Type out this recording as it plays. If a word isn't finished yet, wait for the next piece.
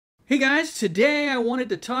Hey guys, today I wanted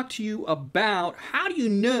to talk to you about how do you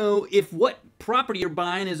know if what property you're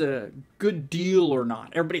buying is a good deal or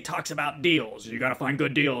not. Everybody talks about deals. You gotta find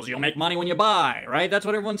good deals. You'll make money when you buy, right? That's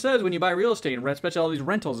what everyone says when you buy real estate, especially all these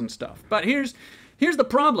rentals and stuff. But here's the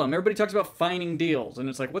problem. Everybody talks about finding deals, and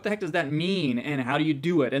it's like, what the heck does that mean? And how do you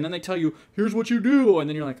do it? And then they tell you, here's what you do, and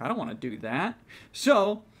then you're like, I don't want to do that.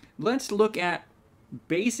 So let's look at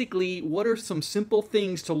basically what are some simple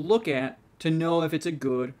things to look at to know if it's a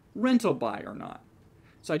good rental buy or not.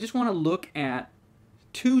 So I just want to look at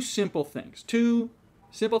two simple things to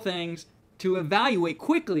evaluate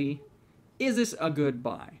quickly, is this a good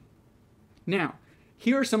buy? Now,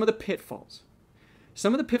 here are some of the pitfalls.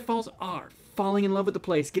 Some of the pitfalls are falling in love with the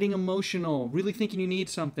place, getting emotional, really thinking you need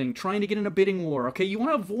something, trying to get in a bidding war. Okay, you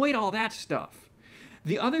want to avoid all that stuff.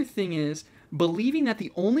 The other thing is believing that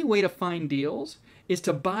the only way to find deals is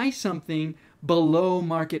to buy something below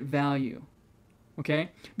market value.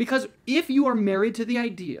 Okay? Because if you are married to the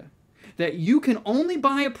idea that you can only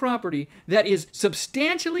buy a property that is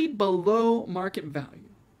substantially below market value,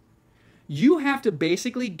 you have to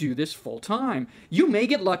basically do this full time. You may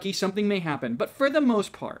get lucky, something may happen, but for the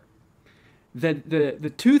most part,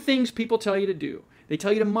 the two things people tell you to do, they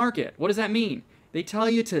tell you to market. What does that mean? They tell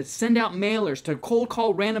you to send out mailers, to cold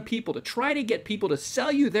call random people, to try to get people to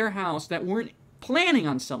sell you their house that weren't planning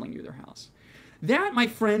on selling you their house. That, my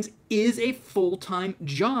friends, is a full-time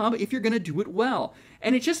job if you're going to do it well.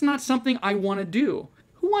 And it's just not something I want to do.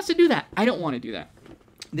 Who wants to do that? I don't want to do that.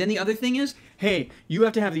 Then the other thing is, hey, you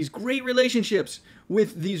have to have these great relationships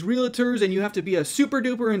with these realtors and you have to be a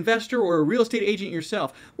super-duper investor or a real estate agent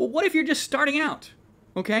yourself. Well, what if you're just starting out?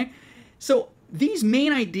 Okay? So these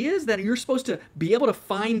main ideas that you're supposed to be able to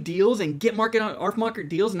find deals and get off-market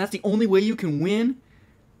deals and that's the only way you can win,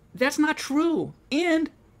 that's not true. And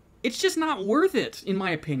it's just not worth it, in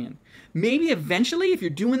my opinion. Maybe eventually, if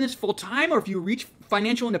you're doing this full time or if you reach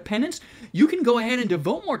financial independence, you can go ahead and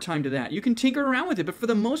devote more time to that. You can tinker around with it. But for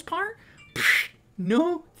the most part,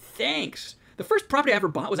 no thanks. The first property I ever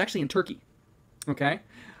bought was actually in Turkey. Okay?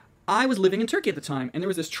 I was living in Turkey at the time, and there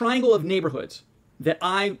was this triangle of neighborhoods that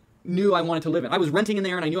I knew I wanted to live in. I was renting in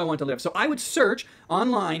there, and I knew I wanted to live. So I would search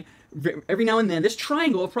online every now and then this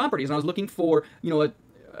triangle of properties, and I was looking for,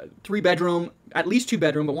 a 3-bedroom, at least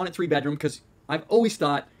 2-bedroom, but wanted 3-bedroom because I've always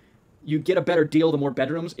thought you get a better deal the more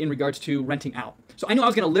bedrooms in regards to renting out. So I knew I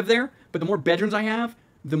was going to live there, but the more bedrooms I have,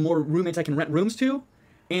 the more roommates I can rent rooms to,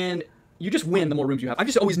 and you just win the more rooms you have. I've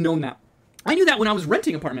just always known that. I knew that when I was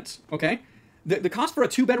renting apartments, okay? The cost for a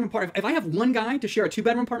 2-bedroom apartment, if I have one guy to share a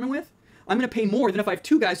 2-bedroom apartment with, I'm going to pay more than if I have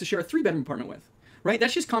 2 guys to share a 3-bedroom apartment with, right?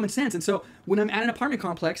 That's just common sense. And so when I'm at an apartment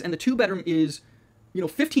complex and the 2-bedroom is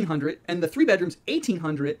 $1,500 and the 3-bedroom's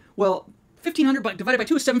 $1,800, well, 1,500 divided by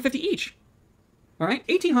 2 is $750 each. All right?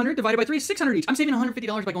 1,800 divided by 3 is $600 each. I'm saving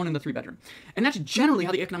 $150 by going in the 3-bedroom. And that's generally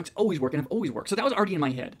how the economics always work and have always worked. So that was already in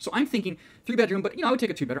my head. So I'm thinking 3-bedroom, but I would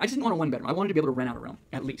take a 2-bedroom. I just didn't want a 1-bedroom. I wanted to be able to rent out a room,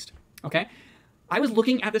 at least. Okay? I was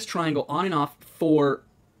looking at this triangle on and off for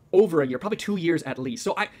over a year, probably 2 years at least.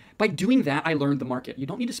 So by doing that, I learned the market. You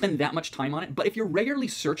don't need to spend that much time on it, but if you're regularly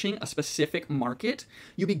searching a specific market,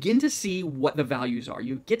 you begin to see what the values are.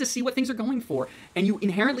 You get to see what things are going for, and you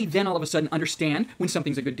inherently then all of a sudden understand when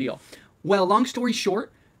something's a good deal. Well, long story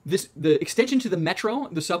short, the extension to the metro,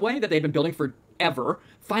 the subway that they'd been building forever,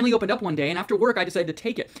 finally opened up one day, and after work, I decided to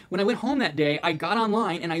take it. When I went home that day, I got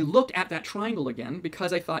online and I looked at that triangle again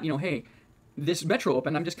because I thought, hey, this metro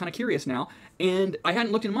opened, I'm just kind of curious now, and I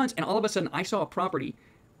hadn't looked in months, and all of a sudden I saw a property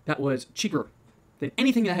that was cheaper than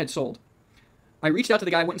anything that I had sold. I reached out to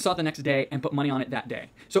the guy, went and saw it the next day, and put money on it that day.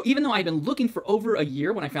 So even though I had been looking for over a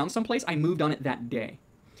year when I found someplace, I moved on it that day.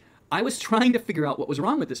 I was trying to figure out what was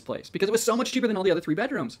wrong with this place because it was so much cheaper than all the other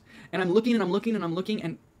 3-bedrooms. And I'm looking and I'm looking and I'm looking,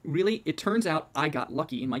 and really, it turns out I got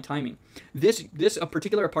lucky in my timing. This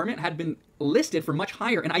particular apartment had been listed for much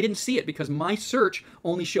higher, and I didn't see it because my search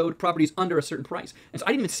only showed properties under a certain price. And so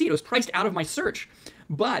I didn't even see it. It was priced out of my search.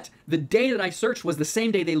 But the day that I searched was the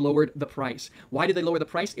same day they lowered the price. Why did they lower the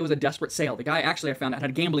price? It was a desperate sale. The guy actually, I found out, had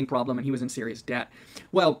a gambling problem, and he was in serious debt.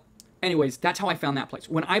 Well, anyways, that's how I found that place.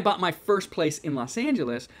 When I bought my first place in Los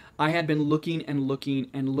Angeles, I had been looking and looking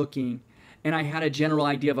and looking, and I had a general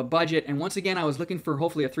idea of a budget, and once again, I was looking for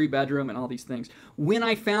hopefully a 3-bedroom and all these things. When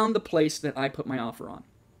I found the place that I put my offer on,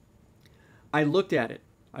 I looked at it.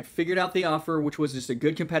 I figured out the offer, which was just a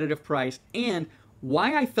good competitive price, and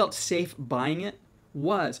why I felt safe buying it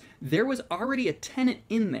was there was already a tenant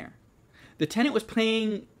in there. The tenant was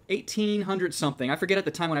paying $1,800 something. I forget at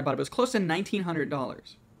the time when I bought it, but it was close to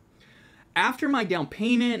 $1,900. After my down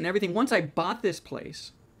payment and everything, once I bought this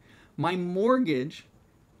place, my mortgage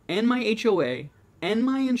and my HOA and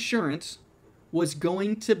my insurance was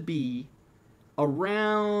going to be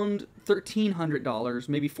around $1,300,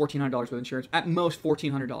 maybe $1,400 with insurance, at most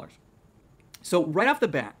 $1,400. So right off the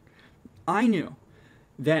bat, I knew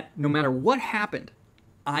that no matter what happened,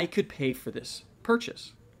 I could pay for this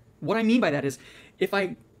purchase. What I mean by that is, if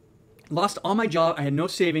I lost all my job, I had no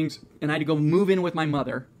savings, and I had to go move in with my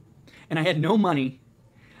mother, and I had no money,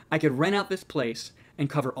 I could rent out this place and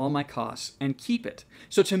cover all my costs and keep it.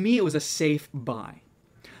 So to me, it was a safe buy.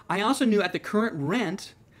 I also knew at the current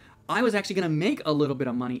rent, I was actually going to make a little bit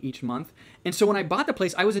of money each month. And so when I bought the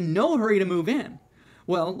place, I was in no hurry to move in.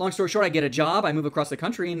 Well, long story short, I get a job, I move across the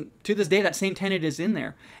country, and to this day, that same tenant is in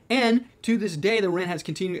there. And to this day, the rent has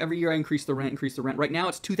continued. Every year I increase the rent. Right now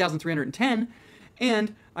it's $2,310,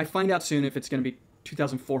 and I find out soon if it's going to be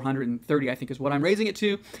 $2,430, I think is what I'm raising it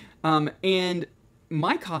to. And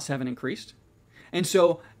my costs haven't increased. And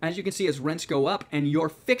so, as you can see, as rents go up and your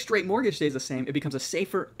fixed rate mortgage stays the same, it becomes a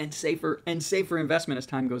safer and safer and safer investment as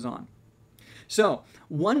time goes on. So,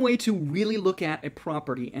 one way to really look at a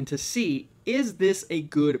property and to see, is this a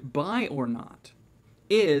good buy or not,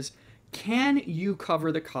 is, can you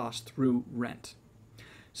cover the cost through rent?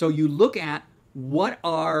 So you look at what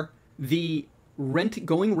are the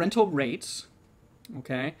going rental rates,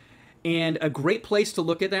 okay? And a great place to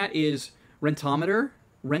look at that is Rentometer,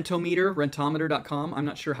 rentometer.com. I'm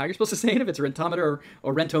not sure how you're supposed to say it, if it's Rentometer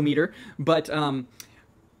or Rentometer, but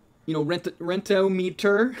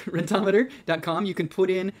rentometer.com. You can put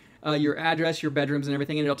in your address, your bedrooms, and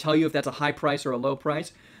everything, and it'll tell you if that's a high price or a low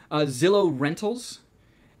price. Zillow Rentals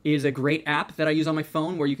is a great app that I use on my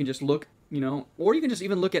phone where you can just look, or you can just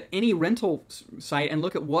even look at any rental site and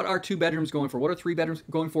look at what are 2 bedrooms going for, what are 3 bedrooms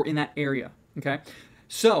going for in that area, okay?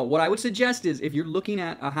 So what I would suggest is, if you're looking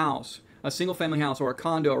at a house, a single family house or a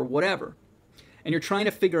condo or whatever, and you're trying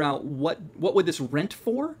to figure out what would this rent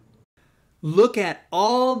for, look at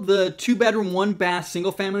all the 2-bedroom, 1-bath,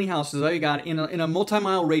 single-family houses that you got in a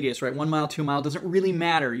multi-mile radius, right? 1 mile, 2 mile, doesn't really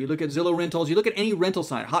matter. You look at Zillow Rentals, you look at any rental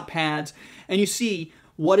site, Hot Pads, and you see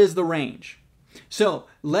what is the range. So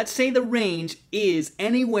let's say the range is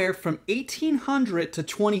anywhere from $1,800 to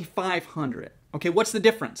 $2,500. Okay, what's the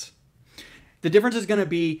difference? The difference is going to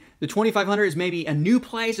be the $2,500 is maybe a new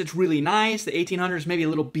place, it's really nice. The $1,800 is maybe a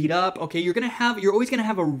little beat up. Okay, you're always going to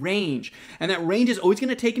have a range, and that range is always going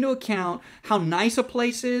to take into account how nice a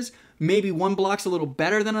place is. Maybe one block's a little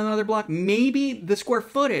better than another block. Maybe the square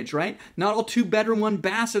footage, right? Not all 2-bedroom,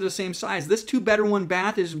 1-baths are the same size. This 2-bedroom,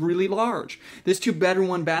 1-bath is really large. This 2-bedroom,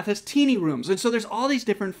 1-bath has teeny rooms, and so there's all these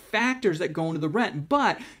different factors that go into the rent.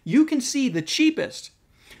 But you can see the cheapest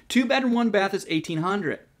 2-bedroom, 1-bath is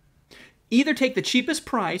 $1,800. Either take the cheapest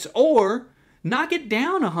price or knock it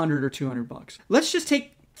down $100 or $200. Let's just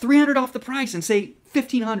take $300 off the price and say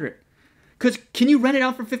 $1,500. Because can you rent it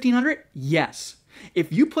out for $1,500? Yes.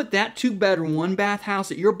 If you put that 2-bedroom, 1-bath house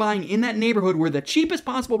that you're buying in that neighborhood where the cheapest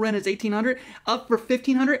possible rent is $1,800 up for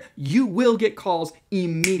 $1,500, you will get calls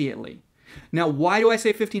immediately. Now, why do I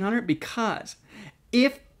say $1,500? Because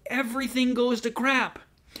if everything goes to crap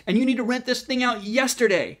and you need to rent this thing out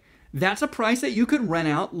yesterday, that's a price that you could rent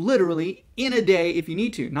out literally in a day if you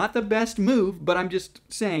need to. Not the best move, but I'm just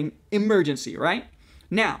saying emergency, right?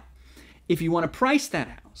 Now, if you want to price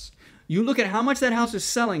that house, you look at how much that house is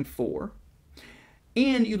selling for,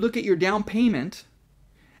 and you look at your down payment,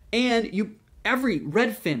 and every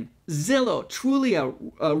Redfin, Zillow, Trulia,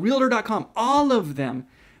 Realtor.com, all of them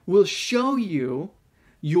will show you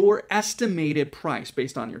your estimated price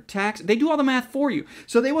based on your tax. They do all the math for you.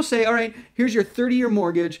 So they will say, all right, here's your 30-year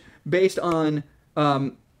mortgage based on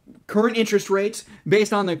current interest rates,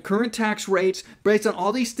 based on the current tax rates, based on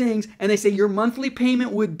all these things, and they say your monthly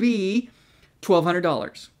payment would be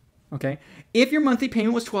 $1,200, okay? If your monthly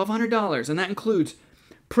payment was $1,200, and that includes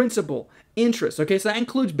principal, interest, okay? So that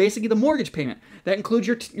includes basically the mortgage payment. That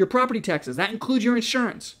includes your property taxes. That includes your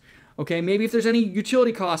insurance. Okay, maybe if there's any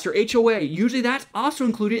utility costs or HOA, usually that's also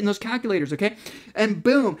included in those calculators, okay? And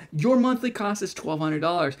boom, your monthly cost is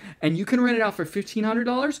 $1,200, and you can rent it out for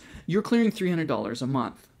 $1,500, you're clearing $300 a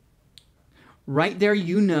month. Right there,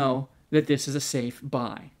 you know that this is a safe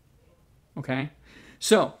buy, okay?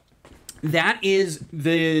 So that is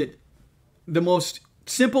the most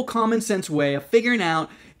simple common sense way of figuring out,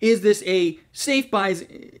 is this a safe buy?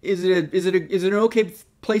 Is it an okay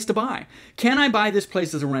place to buy? Can I buy this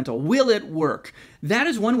place as a rental? Will it work? That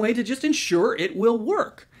is one way to just ensure it will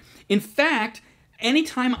work. In fact,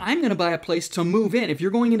 anytime I'm going to buy a place to move in, if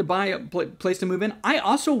you're going in to buy a place to move in, I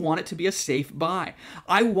also want it to be a safe buy.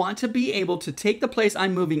 I want to be able to take the place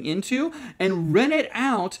I'm moving into and rent it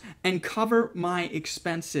out and cover my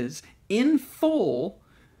expenses in full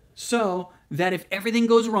so that if everything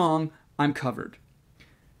goes wrong, I'm covered.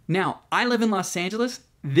 Now, I live in Los Angeles.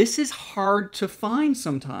 This is hard to find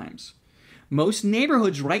sometimes. Most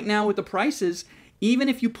neighborhoods right now with the prices, even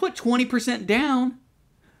if you put 20% down,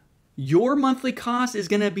 your monthly cost is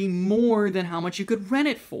going to be more than how much you could rent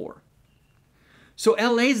it for. So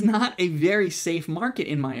LA is not a very safe market,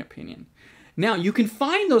 in my opinion. Now, you can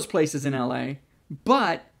find those places in LA,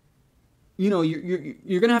 but you're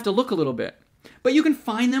going to have to look a little bit. But you can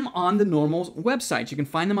find them on the normal websites. You can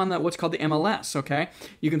find them on what's called the MLS, okay?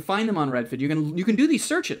 You can find them on Redfin. You can do these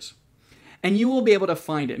searches, and you will be able to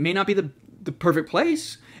find it. It may not be the perfect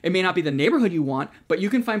place. It may not be the neighborhood you want, but you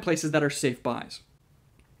can find places that are safe buys.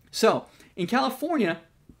 So, in California,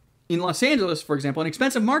 in Los Angeles, for example, in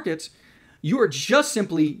expensive markets, you are just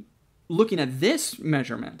simply looking at this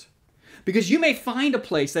measurement. Because you may find a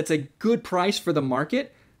place that's a good price for the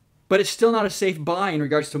market, but it's still not a safe buy in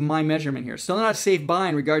regards to my measurement here. Still not a safe buy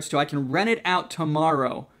in regards to I can rent it out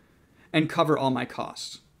tomorrow and cover all my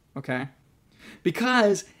costs, okay?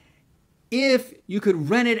 Because if you could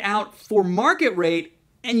rent it out for market rate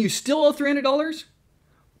and you still owe $300,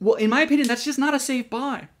 well, in my opinion, that's just not a safe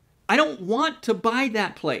buy. I don't want to buy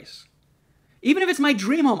that place. Even if it's my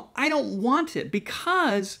dream home, I don't want it,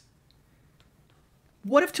 because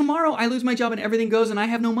what if tomorrow I lose my job and everything goes and I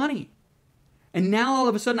have no money? And now all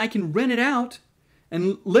of a sudden I can rent it out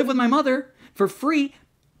and live with my mother for free,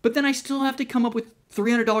 but then I still have to come up with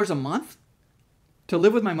 $300 a month to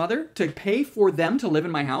live with my mother, to pay for them to live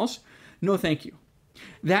in my house? No, thank you.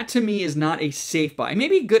 That to me is not a safe buy. It may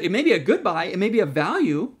be good. It may be a good buy. It may be a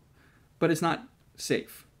value, but it's not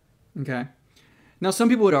safe. Okay. Now, some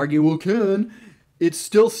people would argue, well, Ken, it's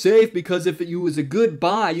still safe because if it was a good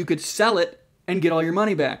buy, you could sell it and get all your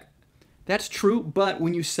money back. That's true, but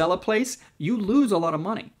when you sell a place, you lose a lot of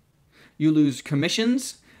money. You lose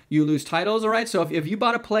commissions, you lose titles, all right? So if you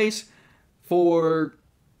bought a place for,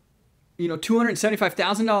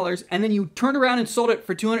 $275,000 and then you turned around and sold it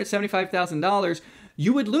for $275,000,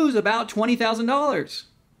 you would lose about $20,000.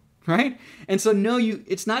 Right? And so no,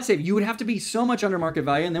 it's not safe. You would have to be so much under market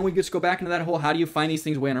value, and then we just go back into that whole how do you find these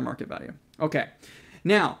things way under market value. Okay.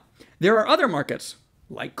 Now, there are other markets,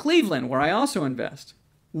 like Cleveland, where I also invest,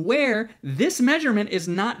 where this measurement is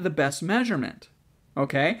not the best measurement.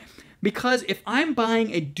 Okay? Because if I'm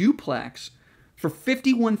buying a duplex for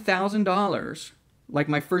 $51,000, like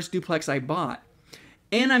my first duplex I bought,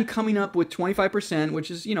 and I'm coming up with 25%,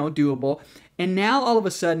 which is, doable, and now all of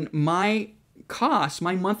a sudden my cost,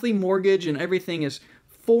 my monthly mortgage and everything is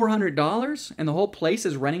 $400 and the whole place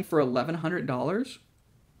is renting for $1,100.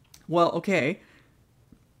 Well, okay,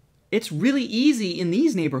 it's really easy in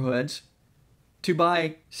these neighborhoods to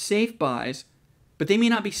buy safe buys, but they may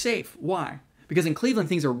not be safe. Why? Because in Cleveland,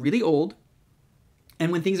 things are really old,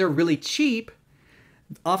 and when things are really cheap,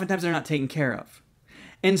 oftentimes they're not taken care of.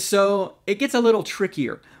 And so it gets a little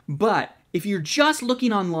trickier. But if you're just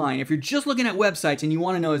looking online, if you're just looking at websites and you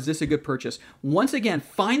want to know, is this a good purchase? Once again,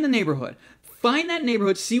 find the neighborhood. Find that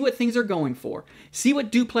neighborhood, see what things are going for. See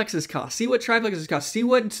what duplexes cost. See what triplexes cost. See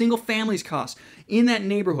what single families cost in that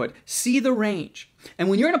neighborhood. See the range. And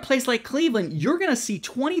when you're in a place like Cleveland, you're going to see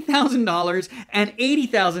 $20,000 and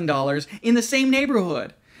 $80,000 in the same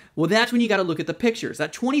neighborhood. Well, that's when you got to look at the pictures.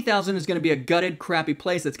 That $20,000 is going to be a gutted, crappy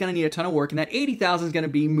place that's going to need a ton of work, and that $80,000 is going to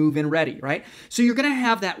be move-in ready, right? So you're going to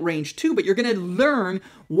have that range too, but you're going to learn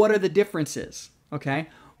what are the differences, okay?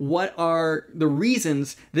 What are the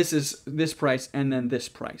reasons this is this price and then this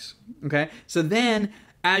price, okay? So then,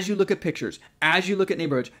 as you look at pictures, as you look at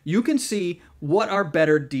neighborhoods, you can see what are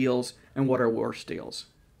better deals and what are worse deals.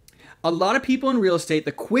 A lot of people in real estate,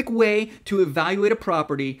 the quick way to evaluate a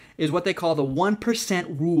property is what they call the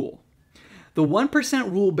 1% rule. The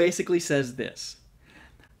 1% rule basically says this.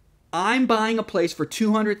 I'm buying a place for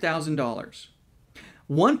 $200,000.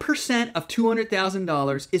 1% of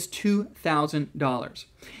 $200,000 is $2,000.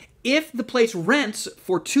 If the place rents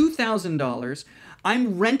for $2,000,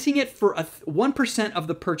 I'm renting it for 1% of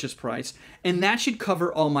the purchase price, and that should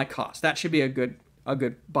cover all my costs. That should be a good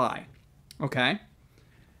buy. Okay?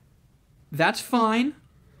 That's fine.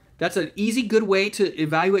 That's an easy, good way to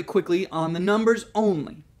evaluate quickly on the numbers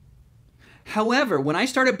only. However, when I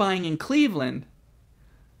started buying in Cleveland,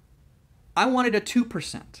 I wanted a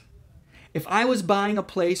 2%. If I was buying a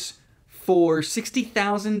place for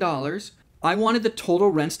 $60,000, I wanted the total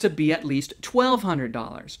rents to be at least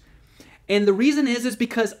 $1,200. And the reason is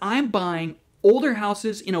because I'm buying older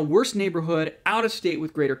houses in a worse neighborhood, out of state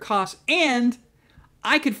with greater costs, and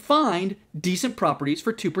I could find decent properties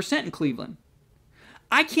for 2% in Cleveland.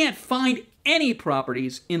 I can't find any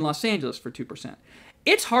properties in Los Angeles for 2%.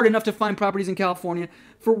 It's hard enough to find properties in California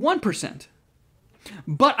for 1%.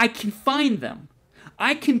 But I can find them.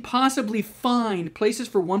 I can possibly find places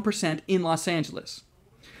for 1% in Los Angeles.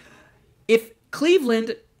 If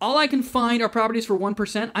Cleveland, all I can find are properties for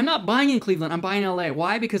 1%, I'm not buying in Cleveland, I'm buying in LA.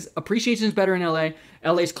 Why? Because appreciation is better in LA.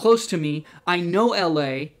 LA is close to me. I know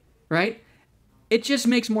LA, right? It just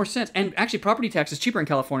makes more sense. And actually, property tax is cheaper in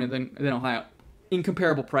California than Ohio in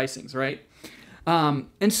comparable pricings, right?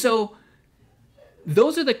 And so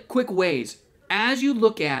those are the quick ways. As you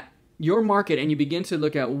look at your market and you begin to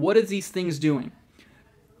look at what are these things doing,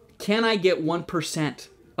 can I get 1%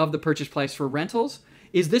 of the purchase price for rentals?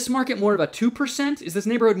 Is this market more of a 2%? Is this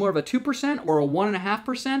neighborhood more of a 2% or a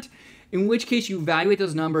 1.5%? In which case you evaluate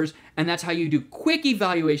those numbers, and that's how you do quick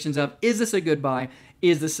evaluations of, is this a good buy?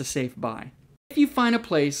 Is this a safe buy? If you find a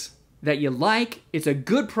place that you like, it's a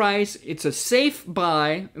good price, it's a safe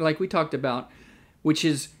buy, like we talked about, which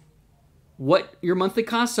is what your monthly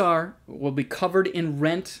costs are, will be covered in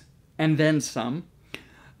rent and then some,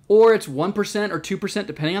 or it's 1% or 2%,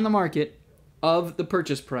 depending on the market, of the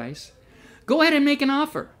purchase price, go ahead and make an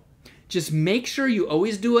offer. Just make sure you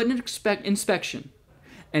always do an inspection,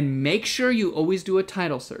 and make sure you always do a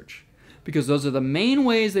title search, because those are the main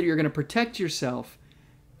ways that you're going to protect yourself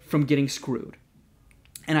from getting screwed.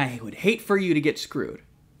 And I would hate for you to get screwed.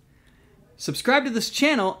 Subscribe to this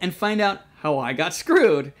channel and find out how I got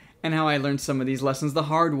screwed and how I learned some of these lessons the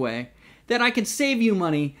hard way, that I can save you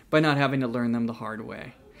money by not having to learn them the hard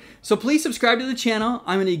way. So please subscribe to the channel.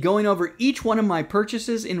 I'm going to be going over each one of my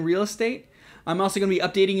purchases in real estate. I'm also going to be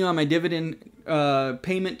updating you on my dividend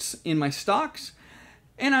payments in my stocks.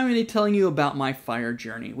 And I'm going to be telling you about my FIRE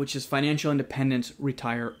journey, which is financial independence,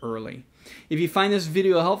 retire early. If you find this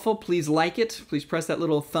video helpful, please like it. Please press that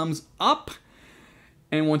little thumbs up.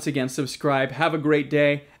 And once again, subscribe. Have a great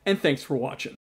day, and thanks for watching.